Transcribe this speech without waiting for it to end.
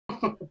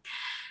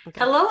Okay.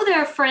 Hello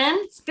there, friend.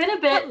 It's been a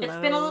bit. It's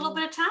been a little Hello.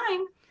 bit of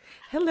time.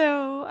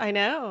 Hello. I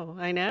know.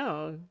 I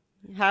know.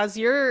 How's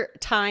your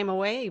time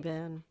away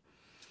been?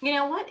 You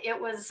know what? It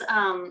was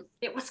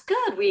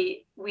good.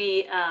 We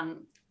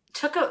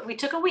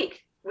took a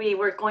week. We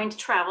were going to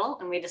travel,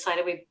 and we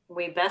decided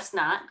we best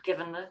not,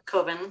 given the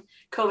COVID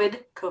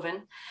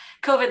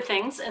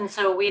things. And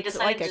so we What's it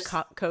like decided a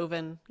just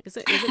coven? Is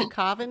it a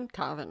coven?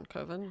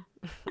 Coven.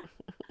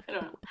 I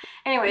don't know.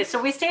 Anyway,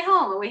 so we stayed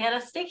home and we had a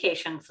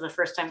staycation for the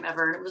first time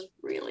ever, and it was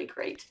really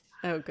great,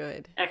 Oh,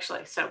 good.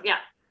 actually. So yeah.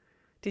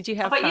 Did you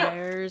How have about you?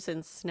 fires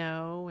and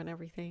snow and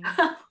everything?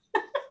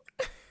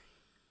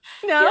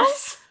 No?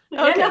 Yes.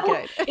 Yeah, Okay, no,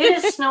 good. it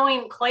is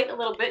snowing quite a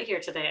little bit here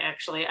today,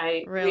 actually.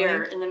 We are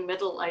Really? in the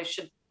middle. I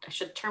should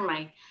turn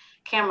my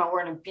camera.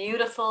 We're in a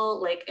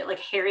beautiful like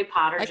Harry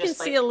Potter, I can just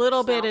see a like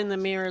little bit snow. in the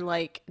mirror,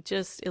 like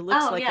just it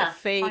looks Oh like a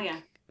yeah. Oh yeah.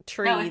 fake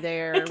No, tree it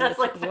there does with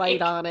look light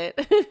fake. on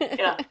it.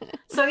 Yeah.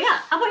 So yeah,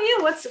 how about you?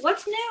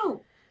 What's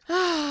new?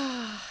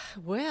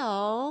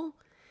 Well,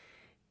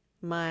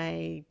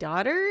 my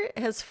daughter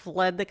has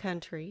fled the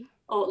country,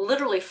 Oh,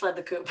 literally fled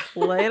the coop.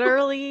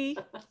 literally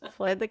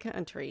fled the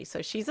country.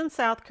 So she's in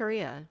South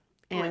Korea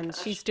Oh my and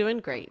she's gosh. doing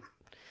great.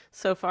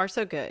 So far,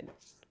 so good.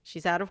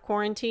 She's out of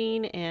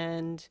quarantine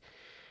and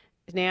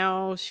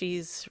now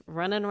she's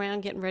running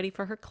around getting ready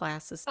for her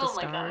classes to Oh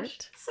my gosh.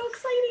 start. So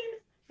exciting.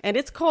 And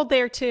it's cold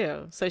there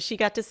too. So she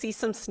got to see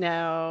some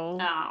snow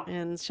Oh.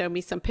 and show me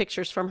some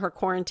pictures from her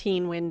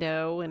quarantine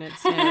window when it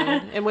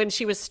snowed. And when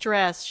she was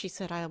stressed, she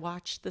said, I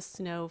watched the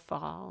snow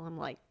fall. I'm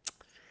like,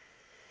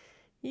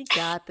 you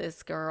got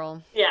this,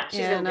 girl. Yeah,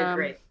 she's gonna And do um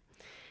great.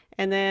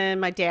 and then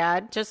my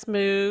dad just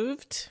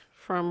moved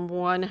from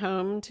one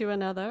home to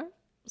another.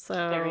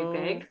 Very So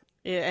big.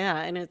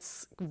 yeah, and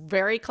it's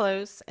very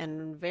close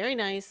and very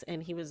nice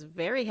and he was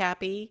very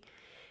happy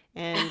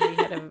and we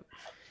had a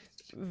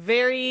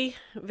very,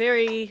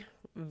 very,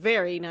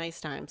 very nice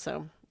time.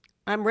 So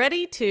I'm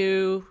ready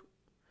to,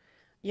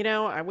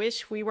 I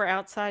wish we were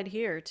outside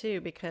here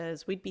too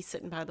because we'd be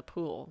sitting by the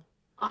pool.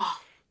 Oh,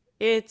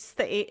 It's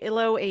the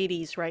low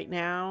 80s right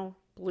now,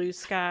 blue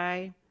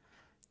sky.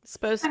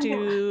 Supposed I'm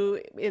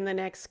to, in the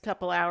next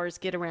couple hours,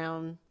 get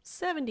around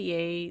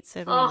 78, oh,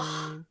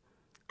 79.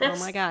 Oh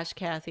my that's gosh,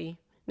 Kathy.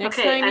 Next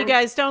okay. time you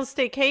guys don't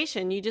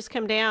staycation, you just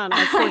come down.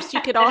 Of course,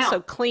 you could I know. also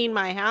clean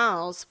my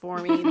house for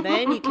me.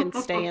 Then you can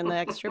stay in the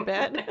extra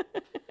bed.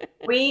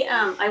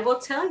 I will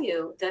tell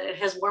you that it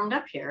has warmed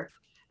up here.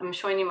 I'm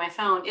showing you my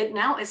phone. It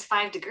now is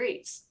 5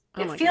 degrees.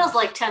 Oh It my feels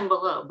like gosh. 10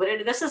 below, but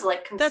this is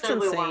like That's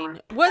considerably warmer.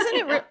 insane. Wasn't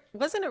it Yeah.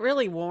 wasn't it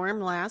really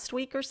warm last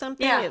week or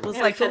something? Yeah. It was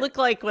Yeah. We like it said, looked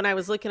like when I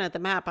was looking at the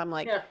map, I'm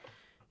like yeah.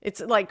 it's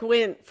like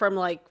went from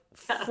like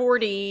Yeah.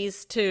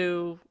 40s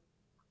to,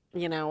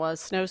 a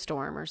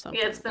snowstorm or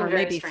Yeah. It's something, been or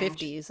very maybe strange.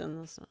 50s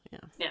and yeah.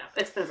 Yeah.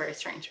 It's been very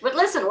strange. But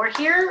listen, we're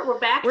here. We're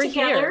back We're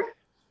together here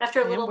after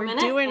a and little we're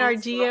minute. doing our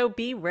And so GOB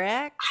I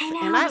Rex and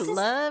know I this is,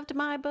 loved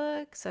my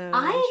book, so I'm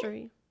I sure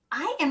you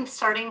I am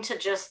starting to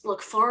just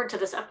look forward to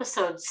this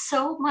episode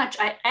so much.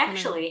 I I know.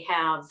 actually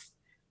have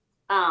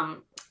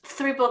um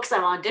 3 books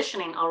I'm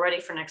auditioning already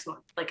for next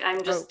month. Like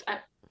Oh,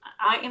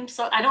 I am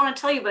so I don't want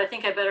to tell you, but I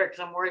think I better because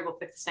I'm worried we'll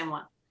pick the same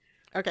one.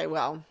 okay,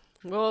 well,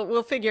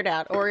 we'll figure it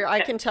out. Or I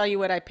Okay. can tell you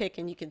what I pick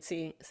and you can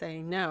say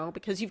no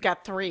because you've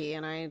got three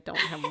and I don't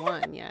have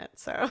one yet.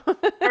 So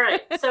All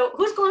right. So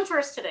who's going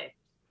first today?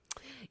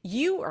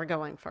 you are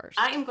going I first.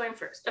 am going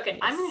first. Okay,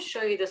 I'm going to Yes.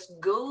 show you this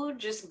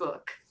gorgeous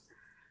book.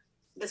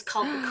 It's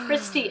called The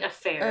Christie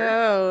Affair.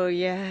 Oh,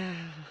 yeah.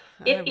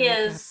 I It read that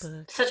is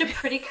book. such a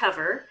pretty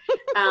cover.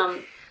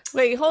 Um,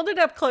 Wait, hold it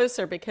up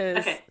closer because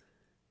okay,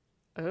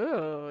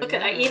 oh, look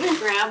at I yeah. even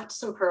grabbed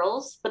some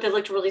pearls, but they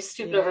looked really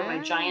stupid over my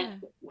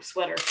giant Yeah.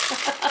 sweater.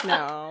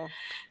 No.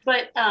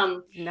 But I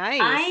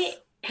Nice.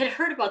 had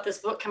heard about this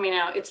book coming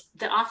out. It's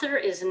the author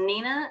is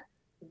Nina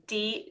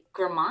de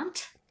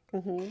Gramont,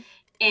 Hmm.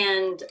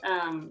 and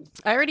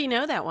I already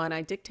know that one.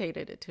 I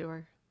dictated it to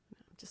her. No,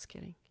 just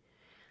kidding.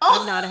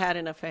 I've not oh, had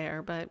an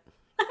affair, but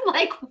I'm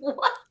like,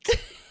 what?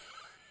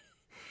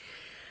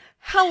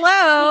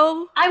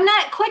 hello. I'm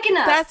not quick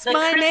enough. That's The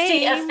my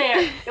Christie name.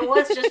 Affair. It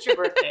was just your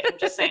birthday. I'm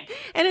just saying.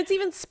 And it's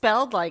even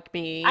spelled like I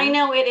me.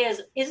 know it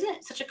is. Isn't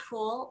it such a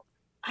cool?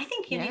 I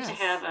think you need to Yes.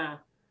 have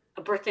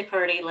a birthday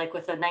party like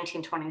with a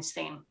 1920s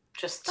theme.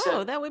 Just Oh,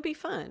 to. that would be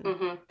fun.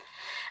 Hmm.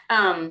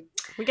 Um,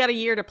 We got a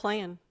year to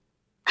plan.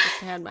 Just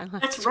had my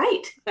that's last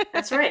right.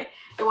 That's right.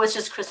 It was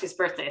just Christie's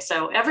birthday.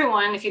 So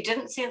everyone, if you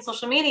didn't see on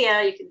social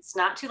media, it's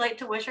not too late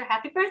to wish her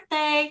happy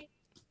birthday.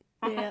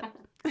 one. Yeah.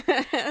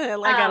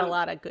 I got a um,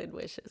 lot of good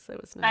wishes. It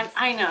was nice.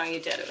 I know you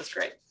did. It was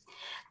great.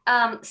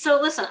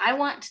 So listen, I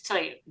want to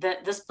tell you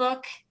that this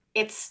book,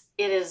 it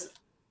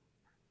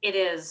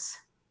is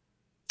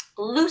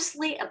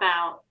loosely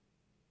about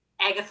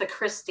Agatha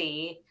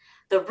Christie,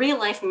 the real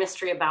life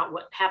mystery about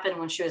what happened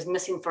when she was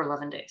missing for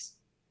 11 days,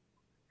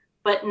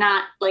 but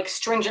not like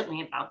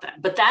stringently about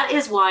that. But that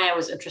is why I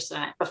was interested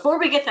in it. Before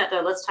we get that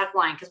though, let's talk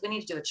wine because we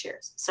need to do a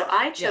cheers. So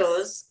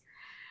Yes.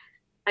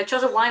 I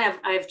chose a wine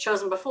I've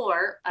chosen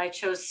before. I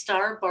chose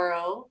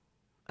Starborough.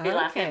 They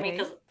laugh at me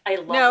because Okay. I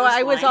love No, this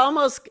I was wine.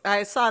 almost,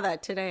 I saw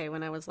that today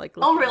when I was like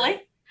Oh, looking.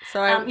 really? So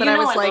but You I know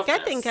was I like, love I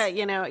think this.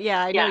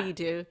 yeah, I know Yeah. you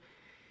do.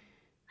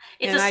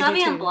 It's a And I do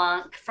Sauvignon too.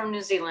 Blanc from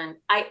New Zealand.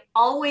 I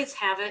always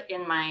have it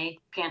in my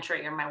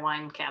pantry or my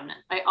wine cabinet.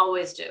 I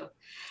always do.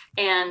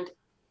 And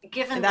And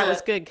given that was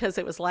the good because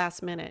it was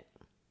last minute.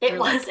 it You're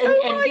like, was oh and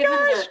given my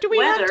the gosh, do we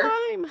have weather,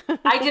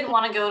 I time? didn't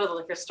want to go to the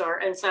liquor store.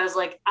 And so I was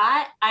like,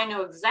 I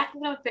know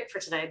exactly what I'm gonna pick for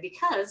today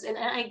because and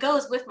it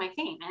goes with my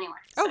theme anyway.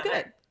 Oh, So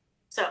there. good.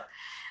 So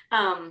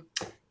um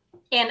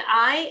and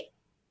I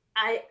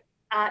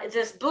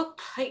this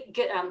book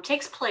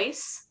takes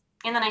place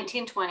in the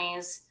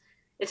 1920s.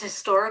 It's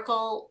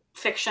historical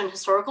fiction,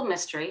 historical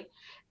mystery.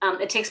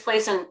 It takes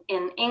place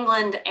in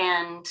England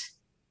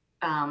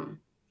um,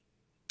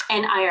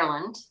 and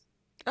Ireland.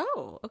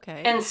 Oh,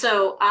 okay. And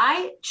so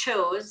I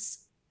chose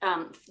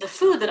the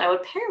food that I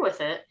would pair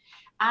with it.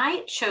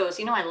 I chose,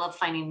 I love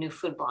finding new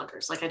food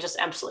bloggers. Like I just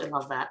absolutely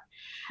love that.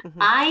 Hmm.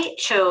 I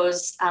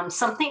chose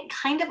something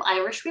kind of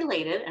Irish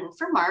related. And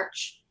for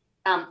March,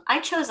 I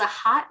chose a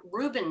hot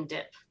Reuben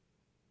dip.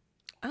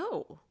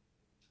 Oh,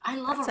 I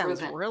love that a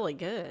sounds Reuben. really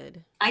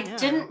good. I Yeah.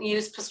 didn't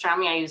use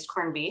pastrami. I used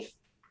corned beef,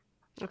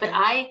 but Okay.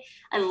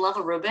 I love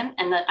a Reuben,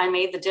 and that I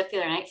made the dip the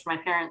other night for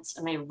my parents,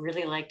 and they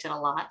really liked it a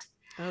lot.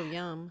 Oh,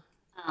 yum.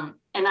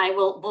 And I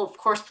will of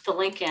course put the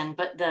link in,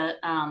 but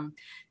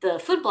the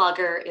food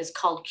blogger is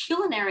called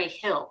Culinary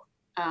Hill,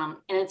 and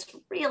it's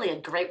really a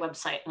great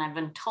website, and I've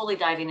been totally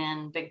diving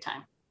in big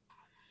time.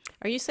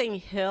 Are you saying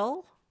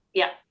Hill?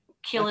 Yeah, Okay.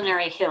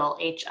 Culinary Hill,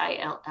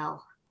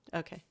 Hill.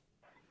 Okay.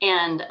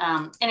 And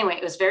anyway,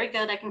 it was very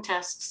good. I can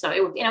test. So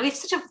it would,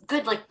 it's such a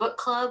good like book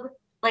club,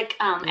 like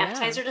Yeah.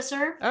 appetizer to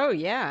serve. Oh,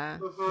 yeah.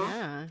 Mm-hmm.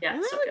 Yeah. Yeah,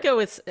 And that so would good. go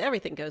with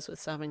everything goes with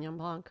Sauvignon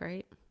Blanc,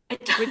 right?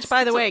 It Which, does.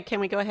 by the It's a, way, can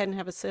we go ahead and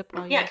have a sip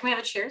while yeah. you're. Can we have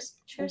a cheers?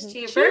 Cheers Mhm. to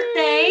your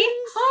birthday.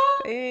 Cheers!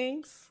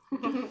 Thanks.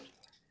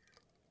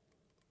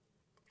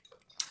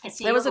 I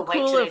see That you was have a a white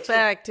cool today too.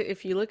 effect.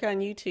 If you look on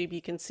YouTube,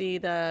 you can see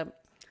the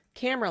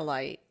camera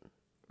light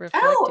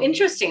Oh, reflecting.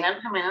 interesting. I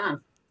don't have mine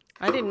on.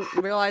 I didn't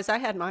realize I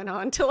had mine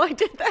on until I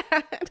did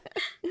that.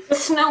 The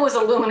snow is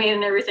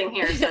illuminating everything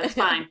here, so it's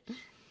fine.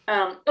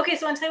 Okay,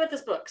 so I'll tell you about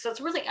this book. So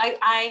it's really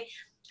I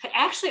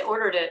actually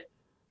ordered it.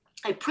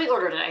 I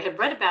pre-ordered it. I had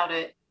read about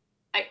it.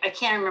 I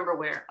can't remember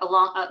where a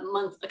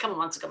couple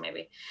months ago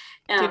maybe.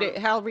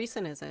 How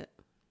recent is it?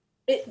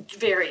 It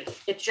varied.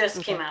 It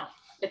just came Okay. out.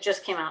 It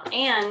just came out,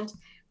 and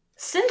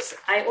since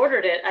I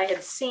ordered it, I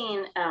had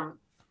seen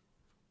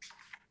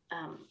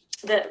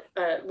that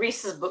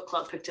Reese's Book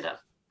Club picked it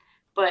up.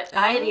 But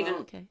I had Oh, even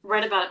okay.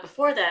 read about it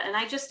before that, and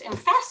I just am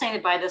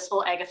fascinated by this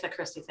whole Agatha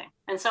Christie thing.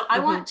 And so I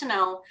Hmm. want to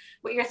know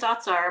what your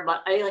thoughts are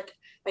about. Are you like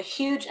a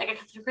huge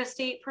Agatha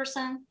Christie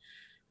person,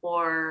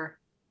 or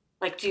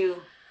like do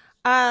you?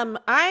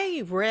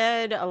 I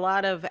read a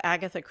lot of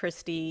Agatha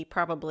Christie,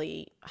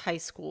 probably high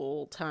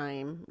school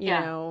time,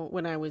 Yeah.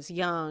 when I was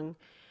young.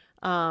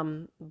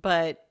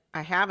 But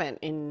I haven't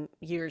in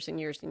years and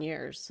years and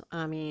years.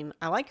 I mean,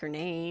 I like her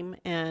name,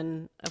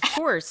 and of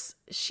course,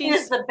 It is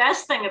she's the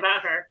best thing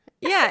about her.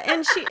 yeah,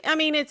 and I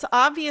mean, it's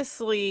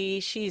obviously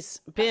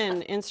she's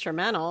been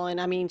instrumental, and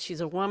I mean,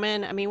 she's a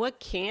woman. I mean, what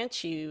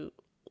can't you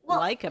Well,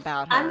 like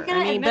about I'm her? I gonna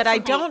mean, admit but I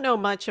something. don't know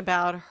much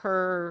about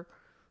her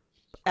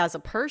as a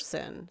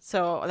person.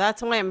 So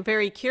that's why I'm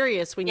very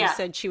curious when you Yeah.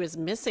 said she was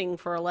missing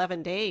for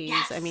 11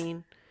 days. I Yes.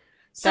 mean,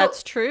 So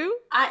that's true?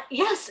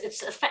 yes,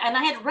 and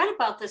I had read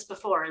about this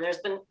before. There's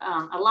been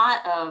a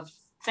lot of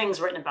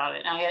things written about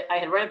it. I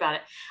had read about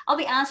it. I'll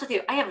be honest with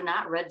you, I have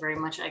not read very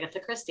much Agatha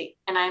Christie,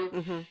 and I'm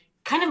Hmm.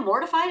 kind of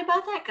mortified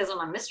about that because I'm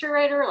a mystery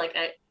writer.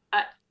 I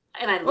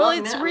and I Well,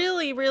 love, it's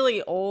really,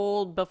 really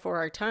old before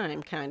our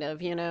time, kind of,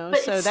 but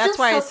it's So still that's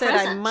why I so said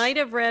I present. might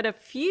have read a Yeah,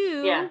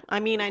 few. I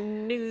mean, I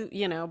knew,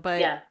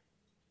 yeah.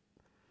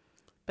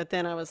 but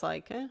then I was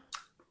like, eh.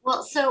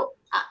 Well, so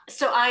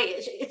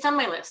it's on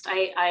my list.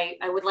 I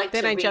would like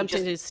Then to I read jumped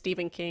just. into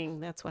Stephen King.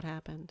 That's what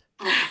happened.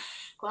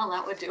 Well,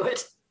 that would do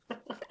it.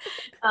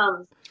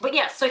 But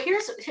yeah, so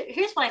here's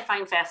what I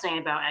find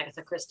fascinating about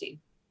Agatha Christie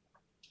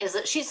is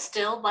that she's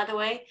still, by the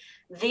way,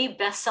 the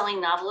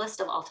best-selling novelist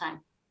of all time.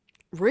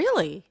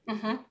 Really?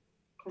 Mm-hmm. I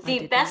The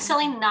did not know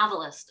best-selling that.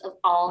 novelist of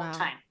all Wow.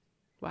 time,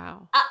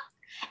 Wow. uh,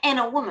 and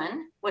a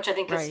woman, which I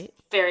think is Right.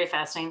 very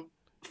fascinating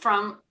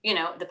from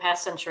the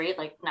past century,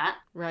 like not.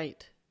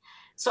 Right.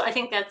 So I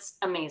think that's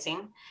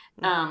amazing,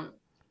 Hmm. um,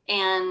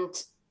 and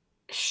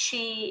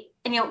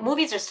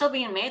movies are still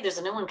being made. There's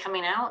a new one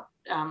coming out.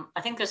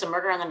 I think there's a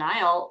Murder on the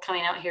Nile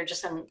coming out here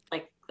just in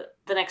like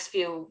the next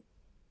few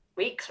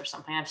weeks or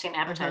something. I've seen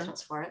Uh-huh.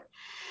 advertisements for it.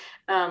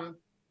 Um,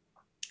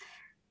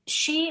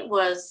 she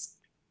was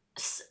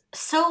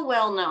so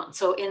well known.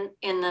 So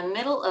in the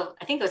middle of,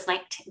 I think it was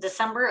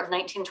December of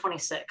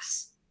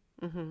 1926.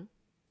 Hmm.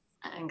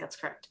 I think that's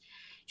correct.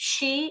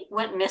 She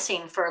went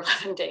missing for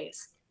 11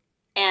 days,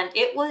 and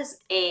it was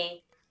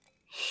a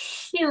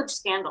huge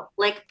scandal.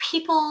 Like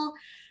people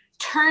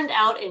turned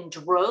out in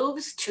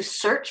droves to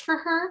search for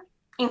her,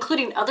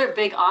 including other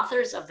big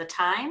authors of the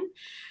time.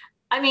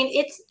 I mean,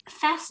 it's How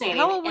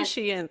fascinating. old was And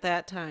she at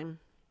that time?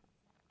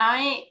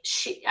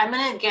 I'm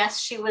gonna guess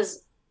she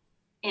was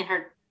in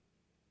her,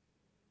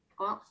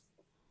 well,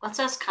 let's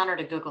ask Connor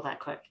to Google that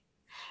quick.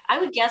 I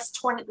would guess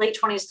late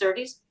 20s,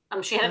 30s.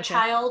 She had a Okay.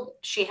 child.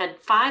 She had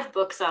 5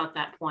 books out at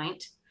that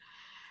point.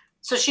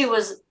 So she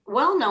was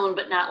well known,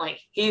 but not like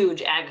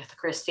huge Agatha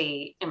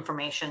Christie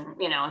information,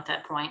 at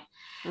that point.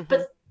 Mm-hmm.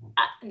 But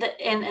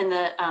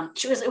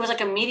it was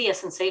like a media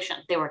sensation.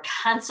 They were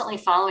constantly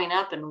following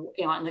up, and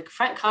on the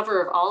front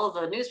cover of all of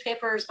the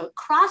newspapers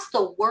across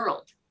the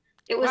world.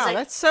 It was Wow, like,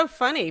 that's so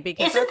funny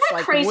because isn't that's that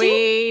like crazy?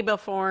 way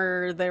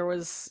before there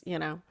was,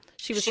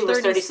 she was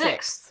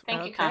 36. Thank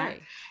you, Okay. Connor.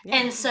 Yeah.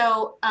 And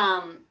so,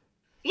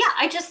 yeah,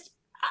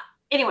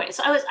 anyway,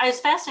 so I was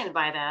fascinated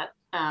by that.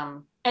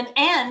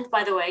 And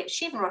by the way,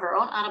 she even wrote her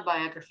own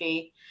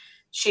autobiography.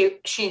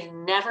 She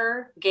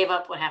never gave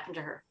up what happened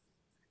to her.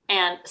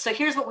 And so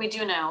here's what we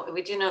do know.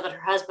 We do know that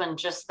her husband,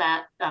 just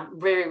that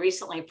very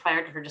recently,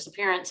 prior to her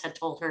disappearance, had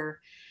told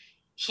her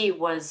he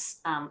was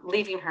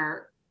leaving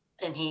her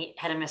and he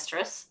had a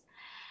mistress.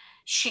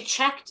 She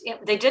checked in,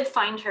 they did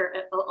find her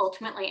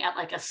ultimately at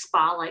like a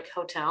spa-like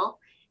hotel,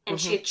 and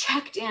she had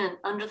checked in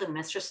under the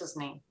mistress's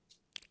name.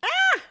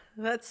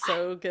 That's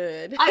so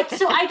good.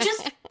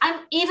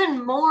 I'm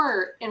even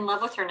more in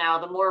love with her now,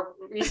 the more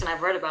recent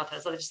I've read about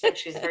this. I just think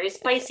she's very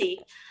spicy.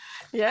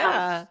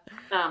 Yeah.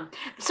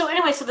 So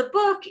anyway, so the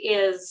book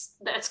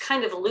that's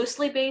kind of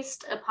loosely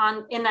based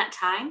upon in that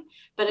time,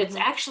 but it's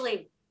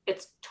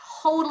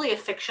totally a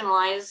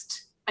fictionalized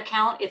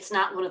account. It's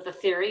not one of the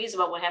theories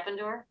about what happened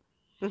to her.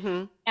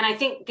 Mm-hmm. And I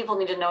think people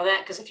need to know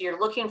that, because if you're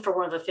looking for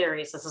one of the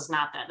theories, this is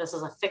not that. This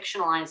is a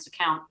fictionalized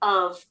account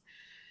of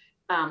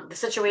the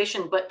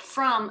situation, but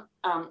from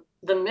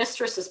the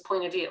mistress's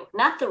point of view,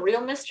 not the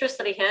real mistress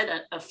that he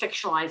had, a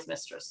fictionalized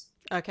mistress.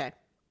 Okay.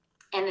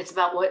 And it's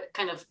about what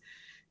kind of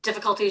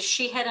difficulties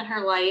she had in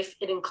her life.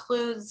 It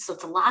includes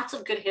lots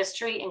of good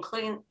history,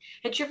 including,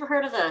 had you ever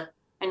heard of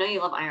I know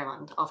you love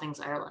Ireland, all things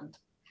Ireland.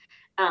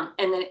 And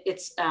then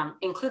it's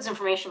includes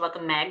information about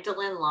the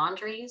Magdalene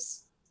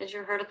laundries. Had you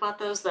ever heard about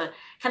those? The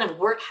kind of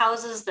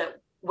workhouses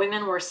that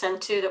women were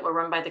sent to that were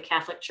run by the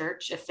Catholic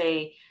Church if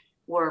they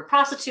were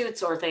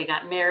prostitutes or if they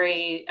got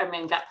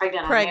got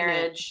pregnant on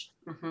marriage.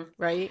 Mm-hmm.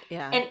 Right.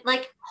 Yeah. And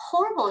like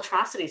horrible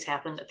atrocities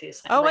happened at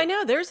these things. Oh, I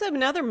know. There's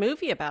another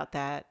movie about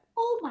that.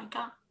 Oh my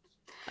God.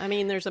 I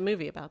mean, there's a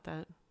movie about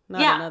that.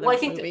 Not yeah, another well, I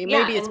think movie.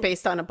 Maybe it's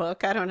based on a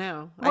book. I don't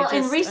know. Well,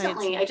 and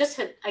recently I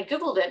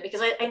Googled it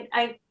because I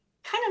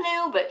kind of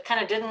knew, but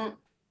kind of didn't.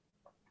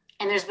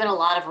 And there's been a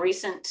lot of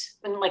recent,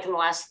 like in the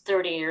last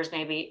 30 years,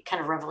 maybe,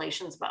 kind of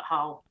revelations about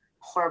how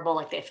horrible,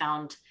 like they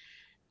found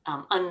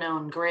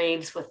unknown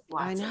graves with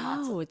lots and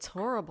lots of. It's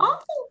horrible.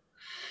 Awful.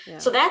 Yeah.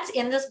 So that's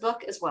in this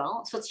book as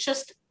well. So it's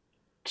just,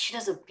 she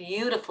does a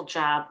beautiful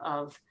job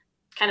of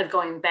kind of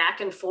going back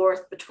and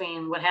forth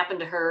between what happened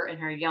to her in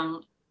her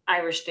young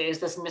Irish days,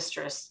 this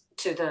mistress,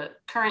 to the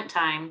current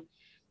time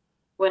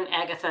when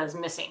Agatha is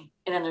missing.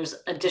 And then there's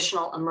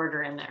a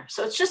murder in there.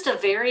 So it's just a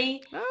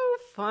very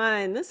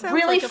fun. This sounds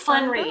really like a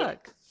fun read.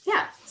 Book.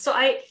 Yeah. So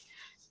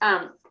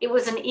it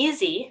was an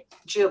easy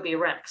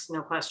GOBrecs,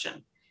 no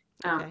question.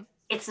 Okay.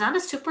 It's not a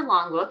super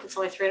long book. It's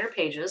only 300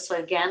 pages. So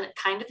again, it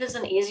kind of is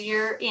an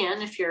easier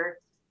in if you're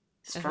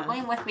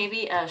struggling with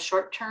maybe a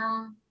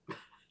short-term,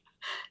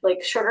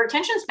 like shorter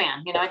attention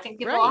span. I think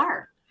people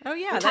are. Oh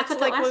yeah, that's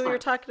like what we were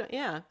talking about.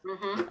 Yeah.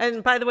 Mm-hmm.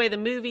 And by the way, the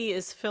movie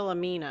is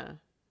Philomena.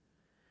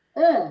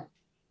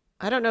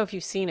 I don't know if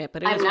you've seen it,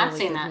 but it was a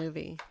really good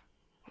movie.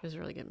 It was a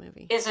really good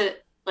movie. Is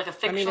it like a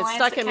fictionalized I mean, it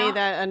stuck in me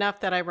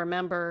enough that I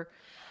remember.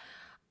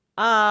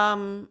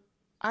 I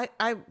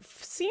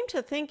seem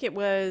to think it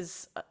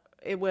was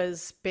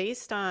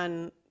based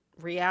on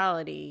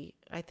reality.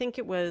 I think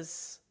it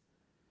was,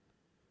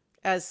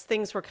 as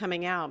things were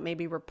coming out,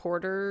 maybe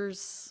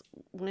reporters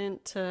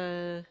went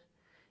to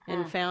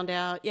and found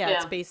out. Yeah,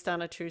 it's based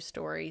on a true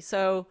story.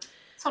 So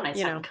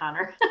nice,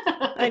 Connor.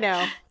 I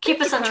know.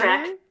 Keep us on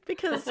track.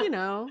 Because,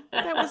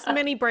 that was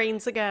many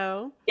brains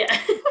ago. Yeah.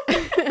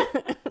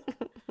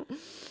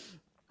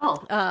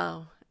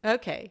 Oh,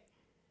 okay.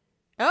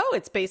 Oh,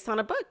 it's based on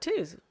a book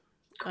too.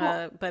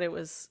 Cool. But it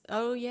was,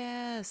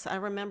 yes, I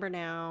remember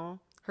now.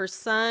 Her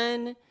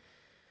son,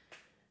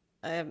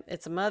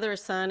 it's a mother, a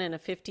son, and a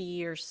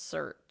 50-year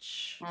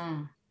search.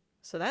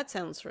 So that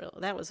sounds real.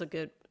 That was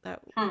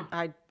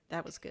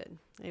that was good.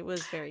 It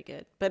was very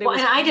good. But it was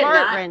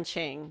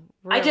heart-wrenching.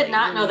 Really, I did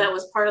not know that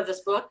was part of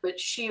this book, but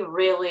she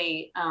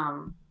really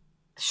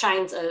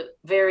shines a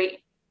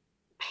very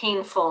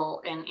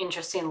painful and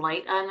interesting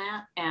light on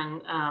that.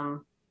 And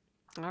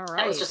all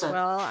right. I'm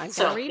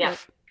gonna read it.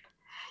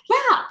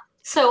 Yeah.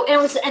 So it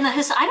was, and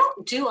I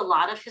don't do a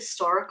lot of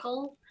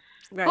historical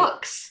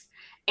books,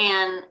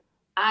 and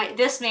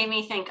this made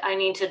me think I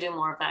need to do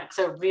more of that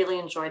because I really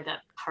enjoyed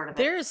that part of it.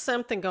 There is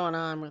something going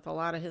on with a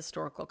lot of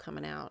historical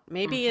coming out.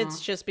 Maybe it's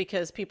just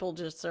because people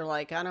just are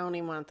like, I don't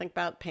even want to think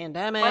about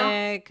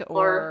pandemic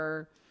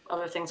or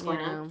other things going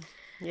on.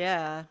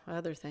 Yeah,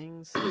 other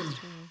things.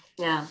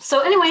 Yeah.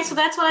 So anyway, so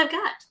that's what I've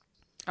got.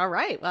 All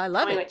right. Well, I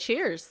love it.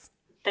 Cheers.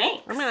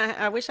 Thanks.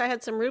 I wish I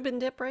had some Reuben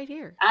dip right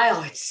here.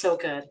 Oh, it's so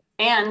good.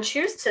 And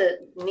cheers to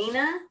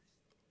Nina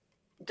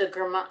de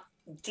Gramont.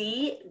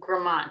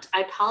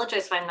 I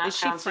apologize if I'm not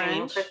pronouncing her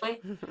name correctly.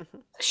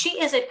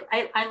 She is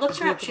I looked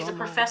her up. She's a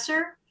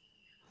professor,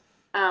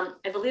 I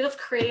believe, of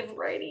creative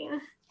writing.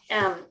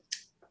 And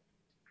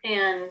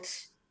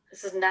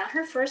this is not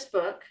her first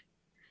book.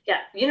 Yeah,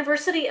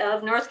 University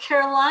of North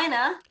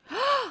Carolina.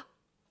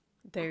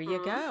 There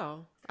you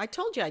go. I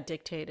told you I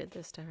dictated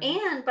this to her.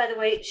 And by the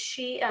way,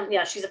 she's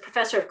a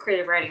professor of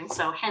creative writing,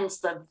 so hence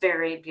the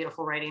very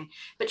beautiful writing.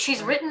 But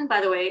she's written, by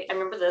the way, I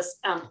remember this,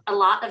 a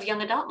lot of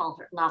young adult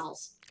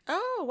novels.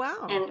 Oh,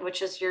 wow. And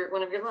which is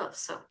one of your loves.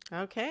 So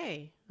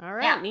okay. All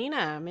right,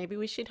 Nina. Maybe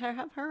we should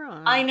have her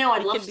on. I know,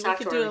 I'd love to talk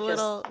to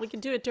her. We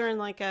could do it during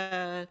like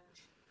a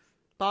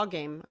ball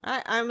game.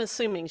 I'm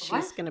assuming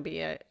she's going to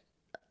be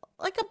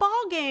like a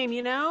ball game,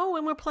 you know,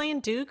 when we're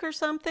playing Duke or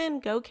something.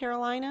 Go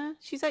Carolina.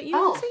 She's at UNC.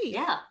 Oh,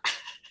 yeah.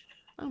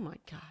 Oh my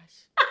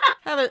gosh.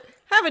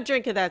 Have a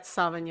drink of that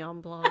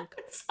Sauvignon Blanc.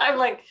 I'm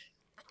like,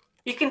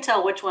 you can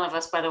tell which one of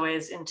us, by the way,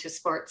 is into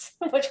sports.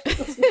 Which one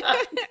is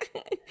not.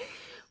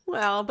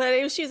 Well,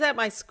 but she's at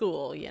my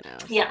school, you know.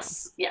 So.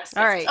 Yes.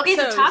 All right. Okay,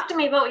 so talk to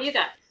me about what you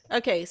got.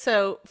 Okay,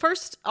 so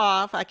first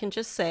off, I can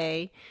just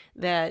say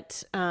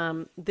that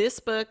this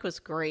book was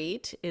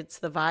great. It's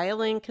The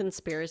Violin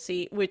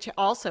Conspiracy, which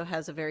also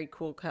has a very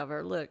cool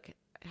cover. Look,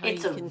 how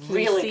it's can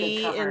really see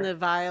good cover in the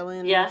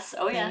violin. Yes.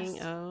 Oh, thing.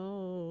 yes.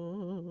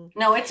 Oh.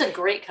 No, it's a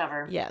great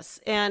cover. Yes,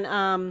 and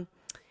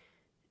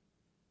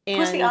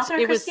who's the author,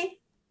 Christie?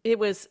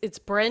 It's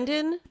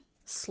Brandon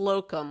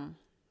Slocumb.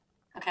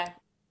 Okay.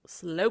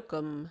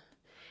 Slocumb,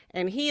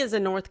 and he is a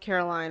North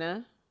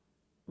Carolina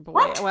boy.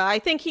 What? Well, I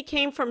think he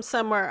came from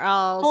somewhere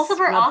else. Both of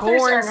our authors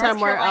born are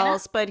somewhere North Carolina?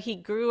 else, but he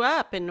grew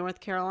up in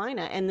North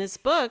Carolina. And this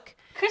book,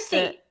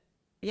 Christie,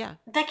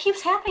 that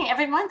keeps happening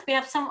every month. We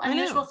have some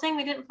unusual thing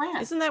we didn't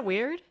plan. Isn't that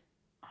weird?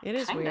 It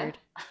is Kinda. weird.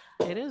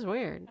 It is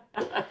weird.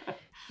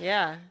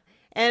 Yeah,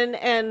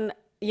 and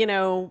you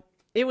know,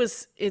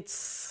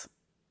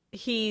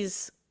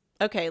 he's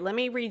okay. Let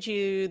me read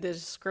you the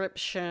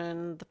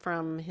description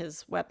from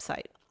his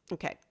website.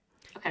 Okay.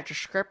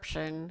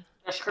 Description.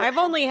 I've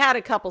only had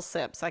a couple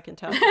sips, I can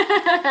tell you.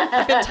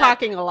 I've been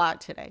talking a lot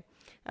today.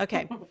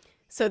 Okay.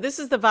 So this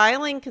is The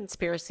Violin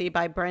Conspiracy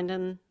by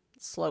Brandon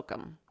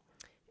Slocumb.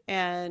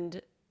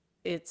 And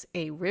it's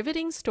a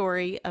riveting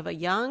story of a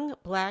young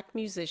black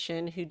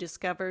musician who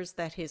discovers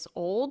that his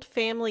old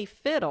family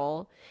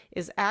fiddle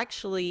is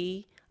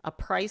actually a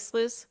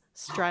priceless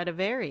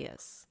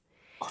Stradivarius.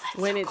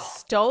 When it's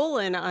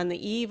stolen on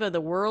the eve of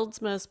the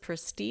world's most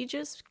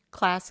prestigious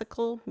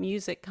classical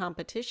music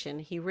competition,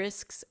 he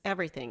risks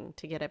everything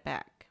to get it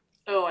back.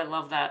 Oh, I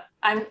love that.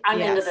 I'm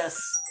into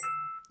this.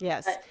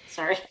 Yes.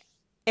 Sorry.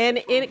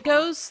 And it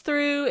goes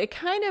through,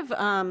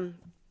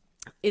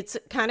 it's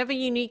kind of a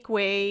unique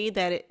way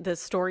that the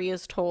story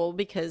is told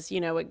because,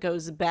 you know, it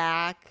goes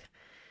back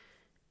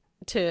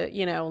to,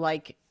 you know,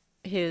 like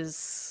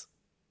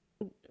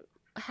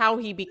how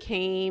he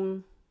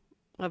became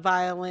a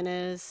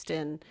violinist,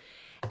 and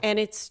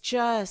it's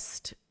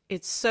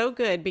so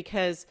good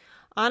because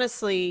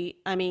honestly,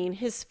 I mean,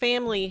 his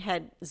family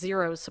had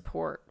zero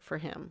support for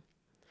him,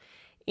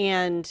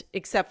 and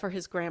except for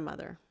his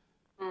grandmother.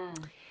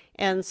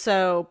 And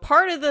so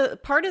part of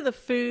the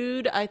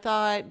food, I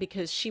thought,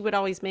 because she would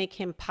always make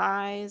him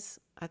pies,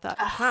 I thought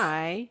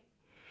pie.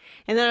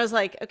 And then I was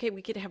like, okay,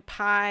 we could have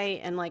pie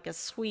and like a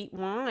sweet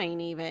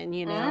wine even,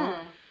 you know.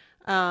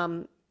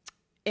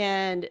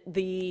 And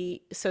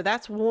so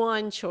that's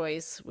one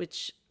choice,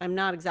 which I'm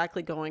not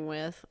exactly going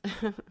with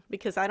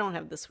because I don't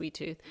have the sweet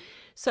tooth.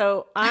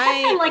 So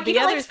the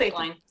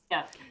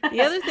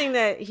other thing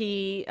that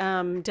he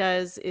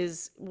does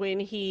is when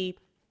he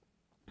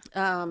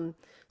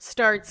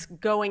starts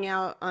going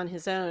out on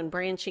his own,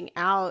 branching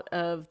out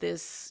of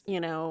this, you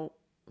know,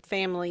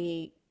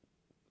 family,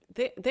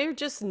 they're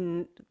just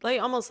like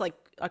almost like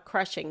a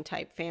crushing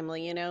type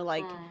family, you know,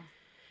 like,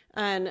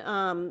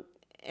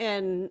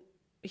 and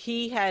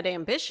he had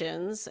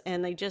ambitions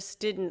and they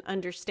just didn't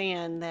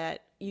understand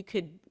that you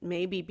could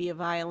maybe be a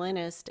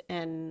violinist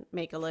and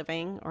make a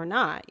living or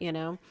not, you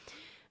know.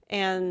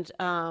 And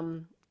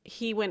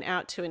he went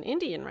out to an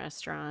Indian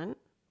restaurant.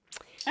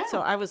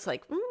 So I was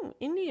like,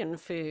 Indian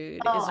food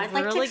is I'd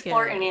like to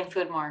explore Indian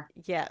food more.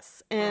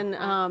 Yes.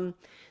 And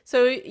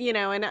so, you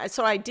know, and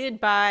so I did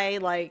buy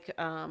like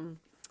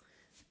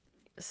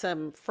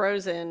some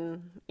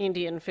frozen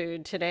Indian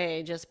food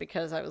today just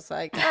because I was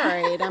like, all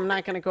right, I'm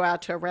not going to go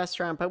out to a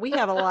restaurant, but we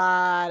have a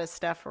lot of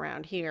stuff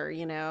around here,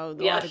 you know,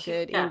 a lot of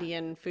good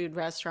Indian food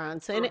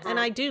restaurants. And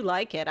I do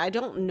like it. I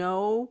don't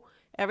know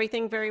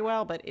everything very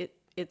well, but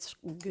it's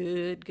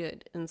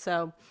good. And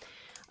so,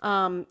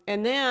 and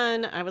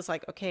then I was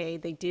like, okay,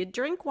 they did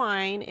drink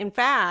wine. In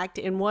fact,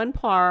 in one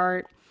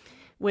part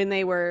when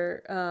they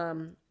were,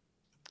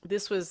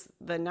 this was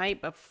the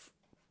night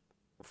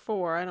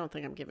before, I don't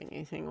think I'm giving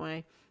anything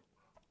away,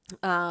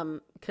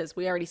 because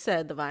we already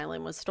said the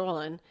violin was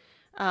stolen.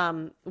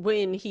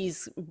 When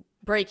he's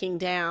breaking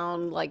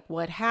down like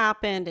what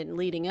happened and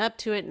leading up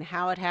to it and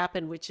how it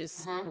happened, which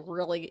is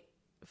really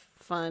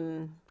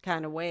fun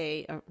kind of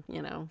way,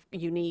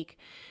 unique.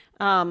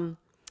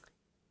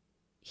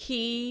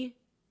 He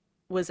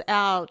was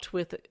out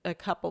with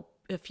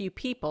a few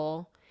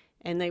people,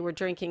 and they were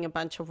drinking a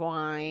bunch of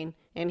wine.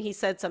 And he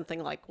said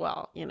something like,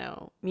 well,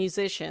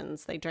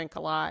 musicians, they drink a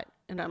lot.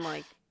 And I'm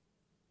like,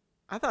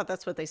 I thought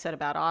that's what they said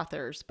about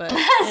authors. But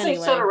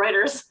anyway. So do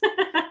writers.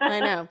 I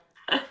know.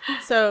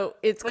 So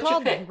it's What'd you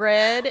called pick?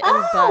 Bread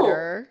and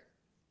Butter.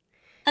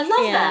 I love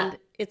And that.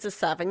 it's a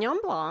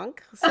Sauvignon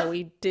Blanc. So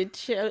we did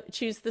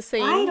choose the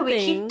same Why do we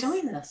keep things.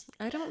 doing this?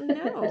 I don't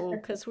know,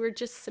 because we're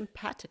just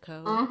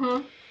simpatico.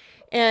 Mm-hmm.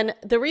 And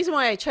the reason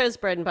why I chose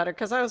Bread and Butter,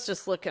 because I was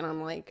just looking,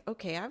 I'm like,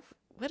 okay,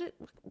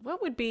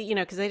 what would be,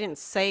 because they didn't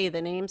say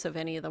the names of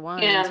any of the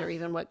wines or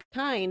even what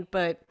kind,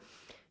 but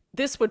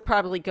this would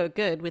probably go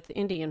good with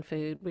Indian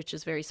food, which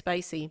is very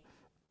spicy.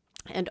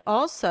 And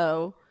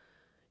also,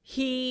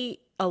 a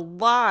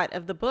lot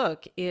of the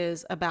book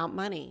is about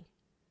money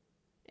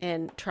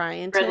and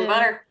trying Bread and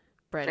butter.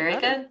 Bread Very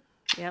and butter.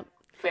 good. Yep.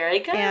 Very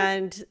good.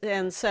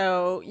 And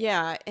so,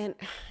 yeah, and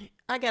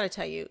I got to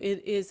tell you,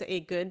 it is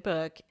a good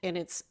book, and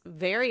it's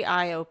very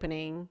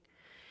eye-opening,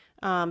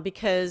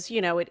 because,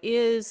 it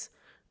is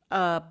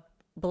a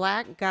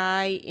black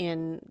guy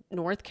in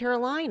North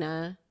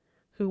Carolina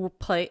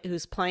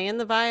who's playing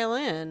the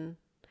violin,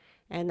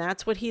 and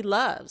that's what he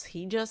loves.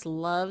 He just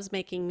loves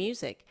making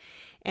music.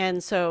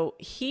 And so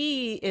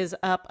he is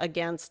up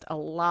against a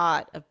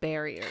lot of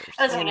barriers.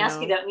 I was going to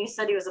ask you that when you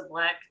said he was a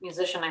black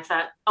musician. I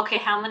thought, okay,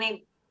 how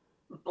many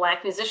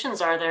black musicians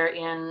are there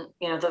in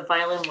the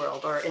violin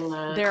world or in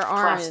the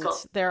classical?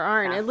 There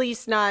aren't, at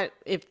least not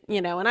if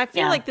and I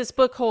feel like this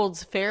book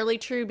holds fairly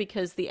true,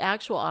 because the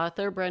actual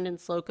author, Brandon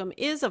Slocumb,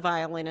 is a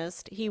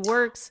violinist.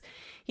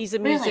 He's a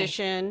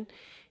musician,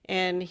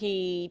 and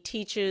he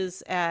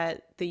teaches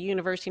at the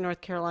University of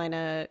North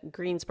Carolina,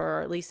 Greensboro,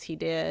 or at least he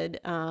did,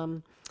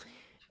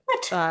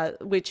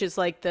 which is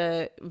like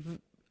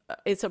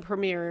it's a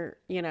premier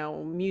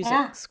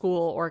music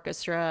school,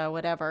 orchestra,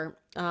 whatever.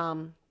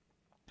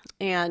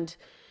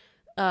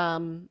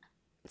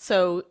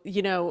 So,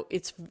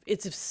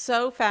 it's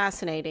so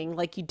fascinating.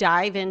 Like, you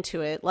dive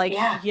into it, like,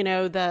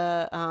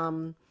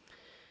 the,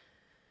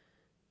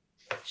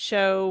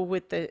 show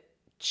with the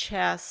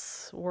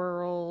chess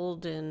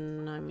world,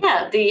 and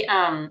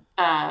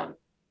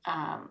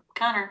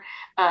Connor,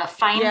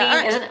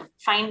 isn't it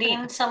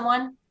Finding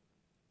Someone?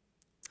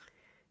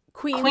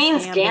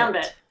 Queen's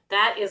Gambit.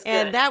 That is good.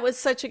 And that was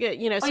such a good,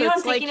 so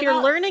it's like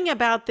you're learning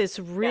about this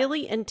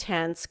really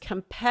intense,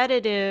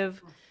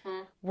 competitive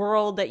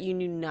world that you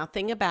knew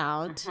nothing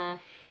about.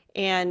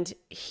 And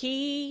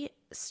he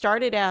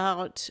started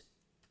out,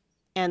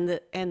 and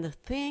the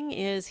thing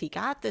is, he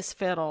got this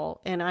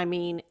fiddle, and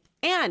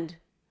and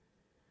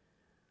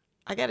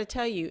I got to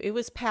tell you, it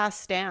was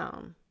passed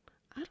down.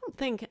 I don't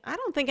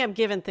think I'm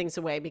giving things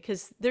away,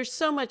 because there's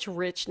so much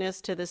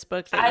richness to this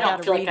book that you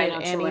got to read it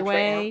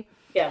anyway.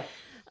 Yeah.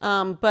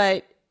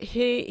 But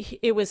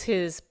it was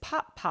his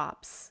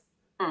pops.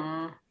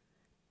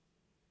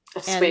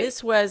 That's and sweet.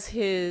 This was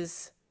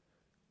his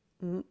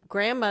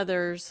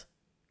grandmother's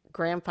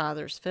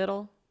grandfather's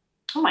fiddle.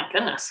 Oh my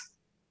goodness.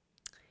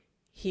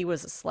 He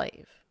was a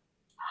slave.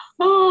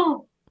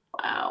 Oh,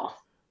 wow.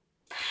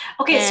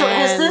 Okay, so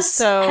has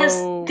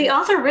the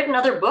author written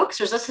other books,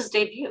 or is this his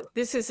debut?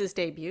 This is his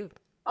debut.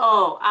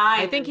 Oh,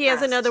 I think he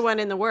has another one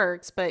in the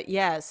works, but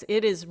yes,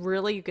 it is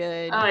really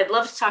good. Oh, I'd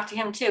love to talk to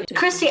him too.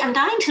 Christie, I'm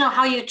dying to know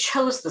how you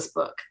chose this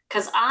book,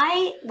 because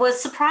I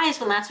was surprised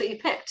when that's what you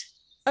picked.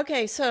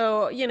 Okay,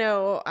 so,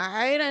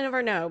 I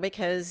never know,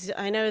 because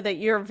I know that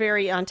you're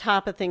very on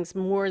top of things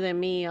more than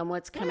me on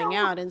what's coming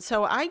out. And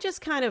so I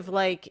just kind of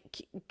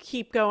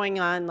keep going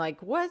on,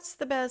 like, what's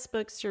the best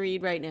books to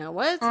read right now?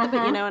 What's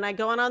and I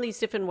go on all these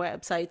different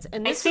websites.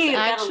 And this is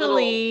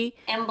actually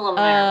emblem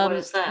there. What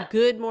is that?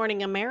 Good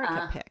Morning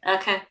America pick.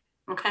 Okay.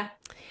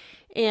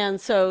 And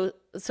so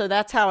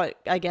that's how it,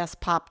 I guess,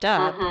 popped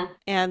up.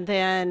 And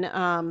then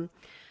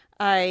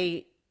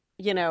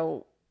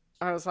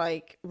I was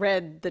like,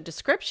 read the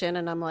description,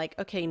 and I'm like,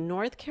 okay,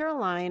 North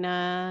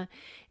Carolina,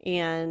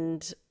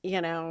 and,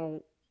 a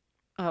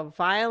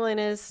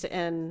violinist.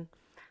 And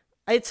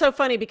it's so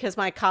funny, because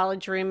my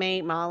college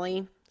roommate,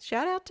 Molly,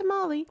 shout out to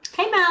Molly.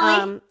 Hey,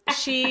 Molly.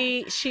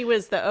 She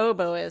was the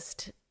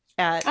oboist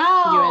at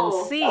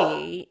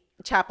UNC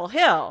Chapel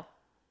Hill.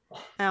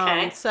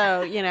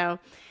 So,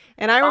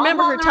 and I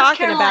remember her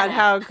talking about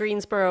how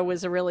Greensboro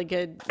was a really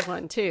good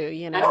one too,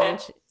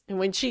 And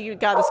when she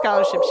got the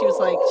scholarship, she was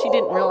like, she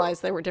didn't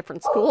realize there were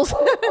different schools.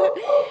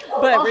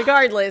 But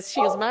regardless,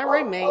 she was my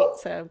roommate.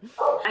 So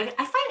I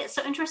find it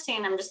so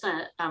interesting. I'm just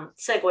going to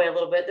segue a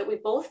little bit that we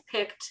both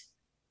picked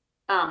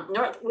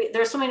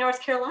there's so many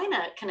North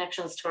Carolina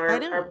connections to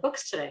our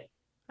books today.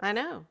 I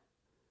know.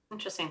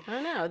 Interesting.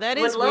 I know. That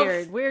is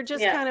weird. We're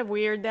just kind of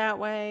weird that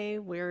way.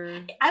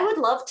 I would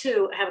love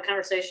to have a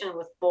conversation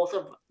with both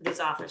of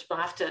these authors. We'll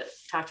have to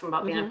talk to them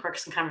about being on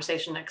Quirks and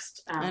Conversation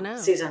next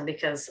season,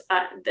 because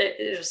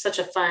it was such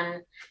a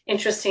fun,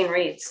 interesting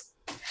reads.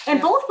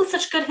 And both with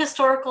such good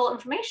historical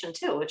information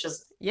too, which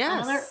is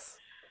Yes.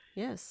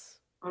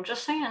 I'm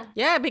just saying.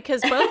 Yeah,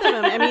 because both of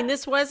them, I mean,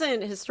 this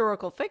wasn't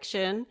historical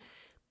fiction,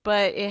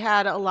 but it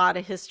had a lot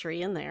of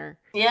history in there.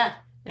 Yeah.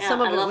 And Yeah.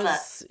 some I of love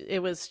that. it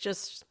was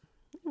just,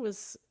 it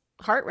was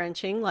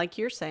heart-wrenching, like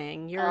you're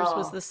saying. Yours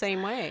was Oh, the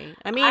same way.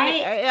 I mean,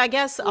 I, I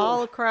guess ooh,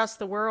 all across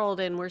the world,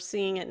 and we're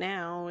seeing it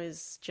now,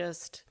 is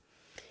just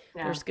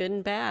yeah. there's good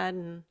and bad,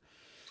 and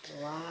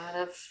A lot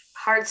of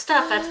hard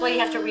stuff. That's why you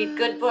have to read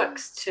good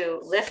books to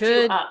lift you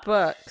good up.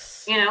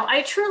 books. You know,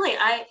 I truly,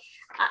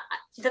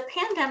 the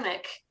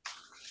pandemic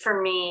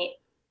for me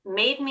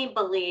made me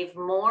believe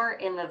more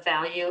in the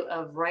value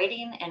of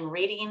writing and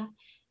reading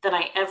than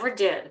I ever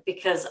did,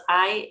 because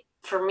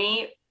for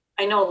me,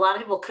 I know a lot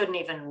of people couldn't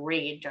even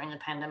read during the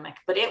pandemic,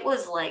 but it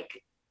was like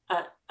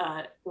a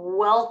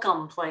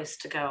welcome place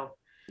to go.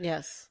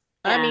 Yes.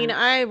 I mean, And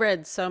I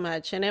read so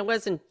much, and it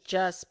wasn't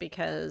just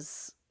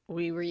because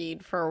we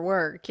read for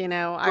work, you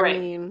know. I right,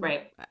 mean,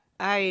 right.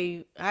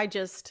 I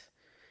just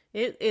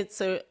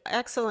it's a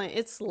excellent.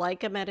 It's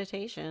like a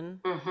meditation.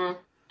 Mm-hmm.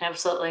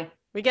 Absolutely.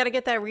 We got to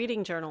get that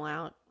reading journal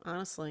out,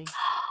 honestly.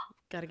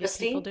 Got to get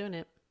people Christy, doing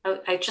it.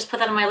 I just put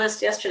that on my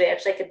list yesterday.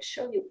 Actually, I could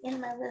show you in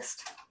my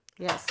list.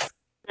 Yes.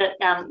 But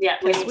yeah,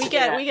 we Cuz need to do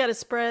that.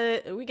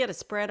 we got to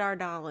spread our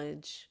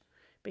knowledge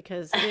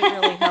because it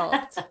really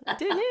helped.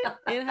 Didn't it?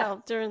 It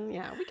helped during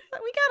yeah, we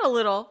got a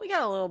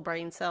little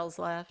brain cells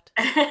left.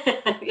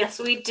 Yes,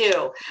 we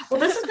do. Well,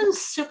 this has been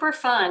super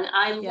fun.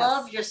 I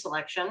love Yes. your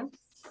selection.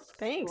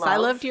 Thanks. I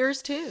Love. loved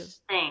yours too.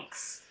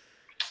 Thanks.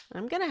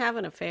 I'm going to have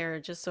an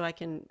affair just so I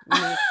can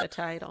make the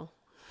title.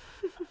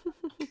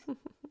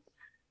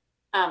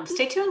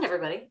 Stay tuned,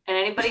 everybody. And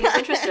anybody who's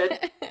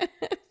interested,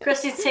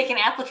 Christy's taking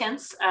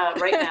applicants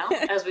right now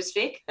as we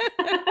speak.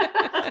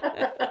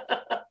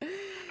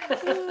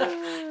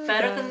 Oh,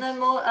 Better than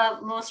gosh.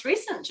 the most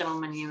recent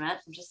gentleman you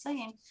met. I'm just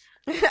saying.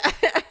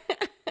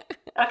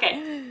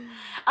 Okay.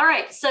 All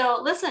right. So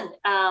listen,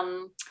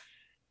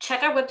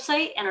 check our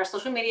website and our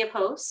social media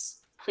posts.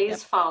 Please Yep.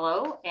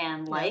 follow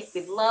and like.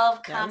 We Yes.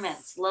 love Yes.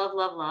 comments. Love,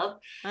 love, love.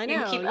 I You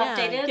can know. keep Yeah.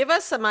 updated. Give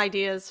us some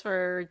ideas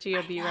for I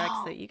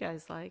GOBrecs that know. you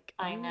guys like.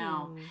 I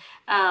know.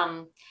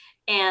 Mm.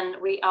 And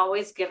we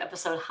always give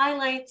episode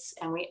highlights,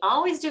 and we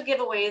always do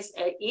giveaways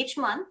each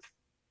month.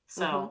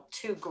 Mm-hmm. So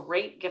 2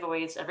 great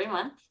giveaways every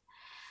month.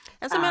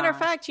 As a matter of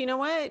fact, you know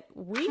what?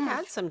 We Hmm.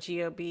 had some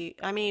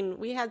I mean,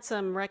 we had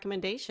some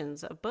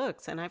recommendations of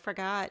books, and I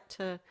forgot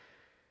to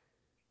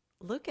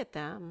look at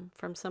them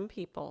from some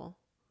people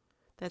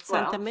that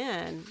sent Well, them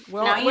in. now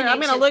Well, you I'm need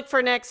going to to look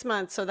for next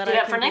month so that do I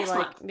that for can be next like,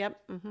 month.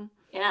 yep. Mm-hmm.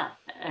 Yeah,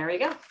 there we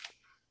go.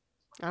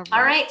 All All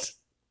right. right.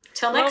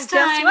 Till Well, next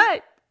guess time.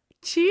 what?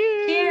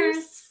 Cheers.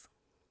 Cheers.